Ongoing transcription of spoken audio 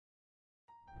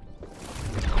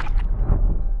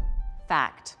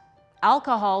Fact: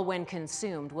 alcohol, when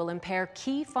consumed, will impair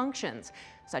key functions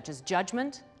such as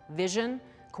judgment, vision,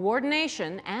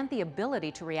 coordination, and the ability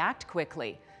to react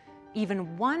quickly.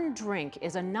 Even one drink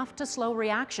is enough to slow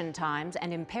reaction times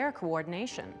and impair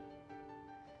coordination.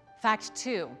 Fact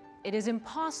 2: it is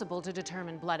impossible to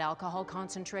determine blood alcohol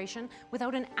concentration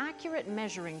without an accurate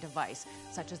measuring device,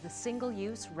 such as the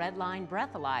single-use red line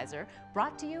breathalyzer,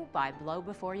 brought to you by Blow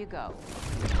Before You Go.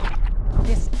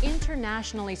 This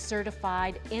internationally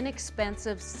certified,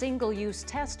 inexpensive, single-use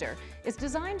tester is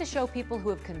designed to show people who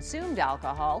have consumed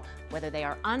alcohol whether they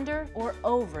are under or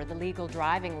over the legal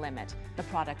driving limit. The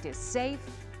product is safe,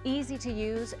 easy to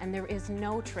use, and there is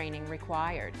no training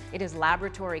required. It is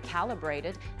laboratory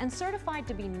calibrated and certified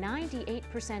to be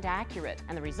 98% accurate,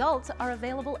 and the results are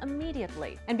available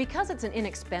immediately. And because it's an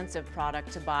inexpensive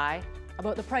product to buy,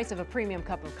 about the price of a premium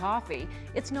cup of coffee,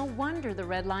 it's no wonder the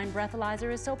Red Line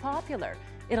Breathalyzer is so popular.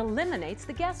 It eliminates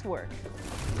the guesswork.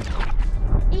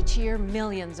 Each year,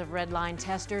 millions of Red Line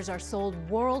testers are sold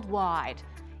worldwide.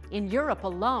 In Europe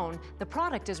alone, the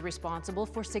product is responsible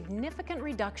for significant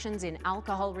reductions in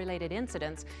alcohol-related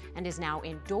incidents and is now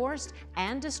endorsed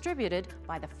and distributed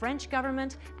by the French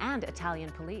government and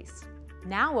Italian police.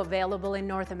 Now available in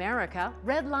North America,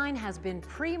 Red Line has been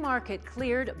pre-market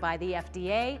cleared by the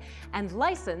FDA and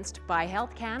licensed by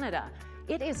Health Canada.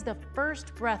 It is the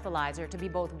first breathalyzer to be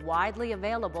both widely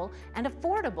available and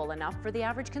affordable enough for the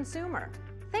average consumer.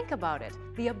 Think about it.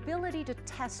 The ability to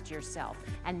test yourself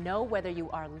and know whether you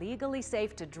are legally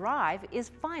safe to drive is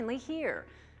finally here.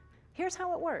 Here's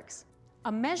how it works.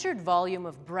 A measured volume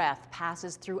of breath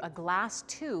passes through a glass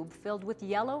tube filled with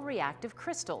yellow reactive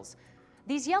crystals.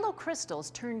 These yellow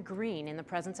crystals turn green in the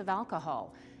presence of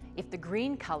alcohol. If the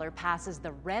green color passes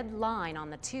the red line on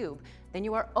the tube, then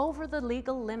you are over the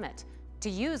legal limit.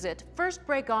 To use it, first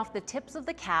break off the tips of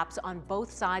the caps on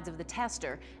both sides of the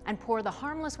tester and pour the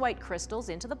harmless white crystals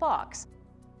into the box.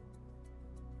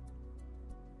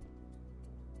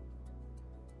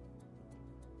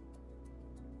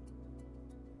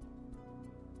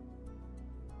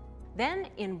 Then,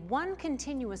 in one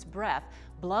continuous breath,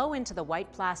 blow into the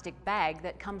white plastic bag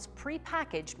that comes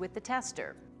pre-packaged with the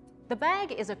tester. The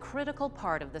bag is a critical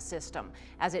part of the system,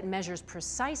 as it measures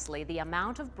precisely the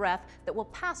amount of breath that will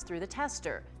pass through the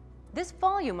tester. This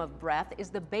volume of breath is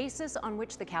the basis on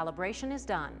which the calibration is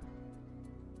done.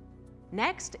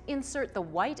 Next, insert the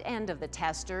white end of the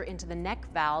tester into the neck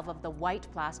valve of the white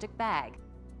plastic bag.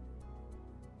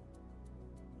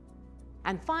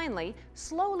 And finally,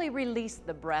 slowly release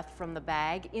the breath from the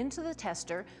bag into the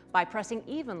tester by pressing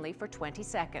evenly for 20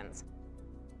 seconds.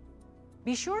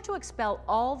 Be sure to expel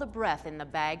all the breath in the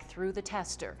bag through the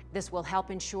tester. This will help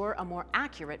ensure a more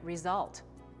accurate result.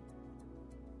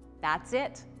 That's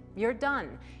it. You're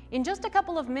done. In just a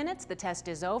couple of minutes, the test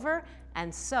is over,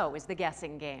 and so is the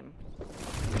guessing game.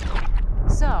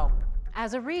 So,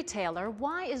 as a retailer,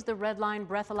 why is the Red Line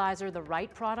Breathalyzer the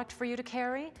right product for you to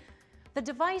carry? The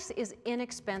device is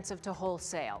inexpensive to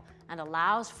wholesale and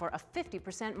allows for a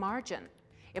 50% margin.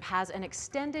 It has an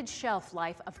extended shelf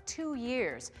life of 2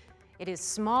 years. It is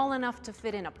small enough to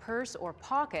fit in a purse or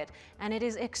pocket, and it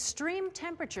is extreme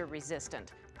temperature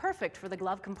resistant, perfect for the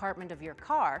glove compartment of your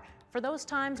car for those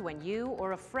times when you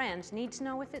or a friend need to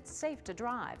know if it's safe to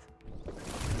drive.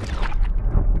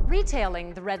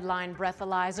 Retailing the Red Line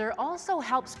Breathalyzer also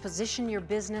helps position your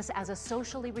business as a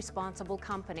socially responsible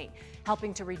company,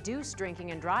 helping to reduce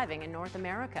drinking and driving in North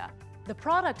America. The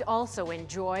product also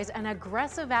enjoys an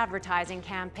aggressive advertising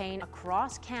campaign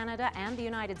across Canada and the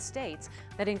United States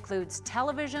that includes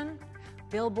television,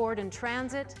 billboard and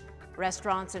transit,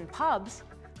 restaurants and pubs,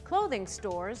 clothing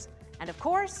stores, and of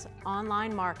course,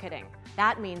 online marketing.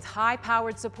 That means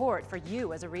high-powered support for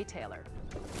you as a retailer.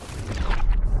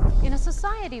 In a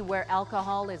society where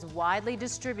alcohol is widely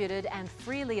distributed and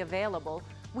freely available,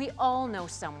 we all know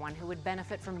someone who would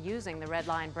benefit from using the Red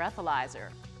Line Breathalyzer.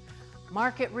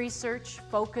 Market research,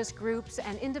 focus groups,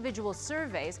 and individual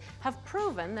surveys have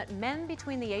proven that men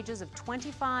between the ages of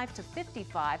 25 to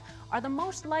 55 are the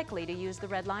most likely to use the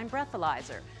Red Line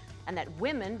Breathalyzer, and that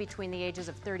women between the ages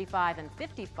of 35 and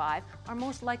 55 are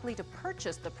most likely to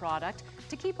purchase the product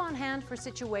to keep on hand for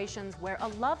situations where a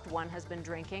loved one has been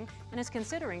drinking and is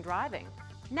considering driving.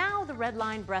 Now the Red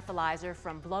Line Breathalyzer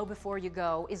from Blow Before You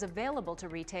Go is available to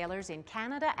retailers in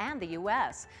Canada and the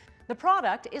US. The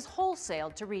product is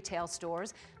wholesaled to retail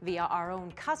stores via our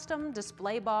own custom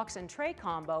display box and tray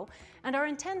combo and are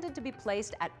intended to be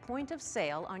placed at point of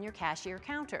sale on your cashier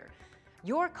counter.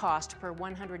 Your cost per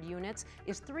 100 units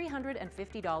is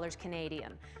 $350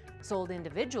 Canadian. Sold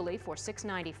individually for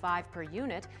 $6.95 per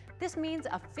unit, this means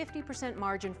a 50%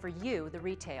 margin for you, the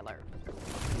retailer.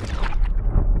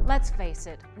 Let's face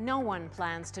it, no one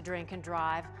plans to drink and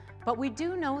drive, but we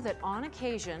do know that on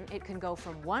occasion it can go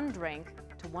from one drink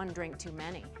to one drink too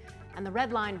many. And the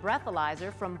Redline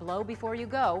Breathalyzer from Blow Before You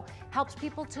Go helps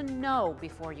people to know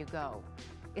before you go.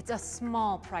 It's a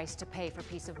small price to pay for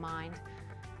peace of mind.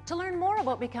 To learn more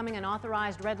about becoming an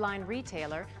authorized Redline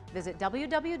retailer, visit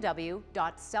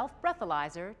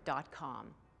www.selfbreathalyzer.com.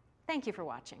 Thank you for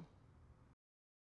watching.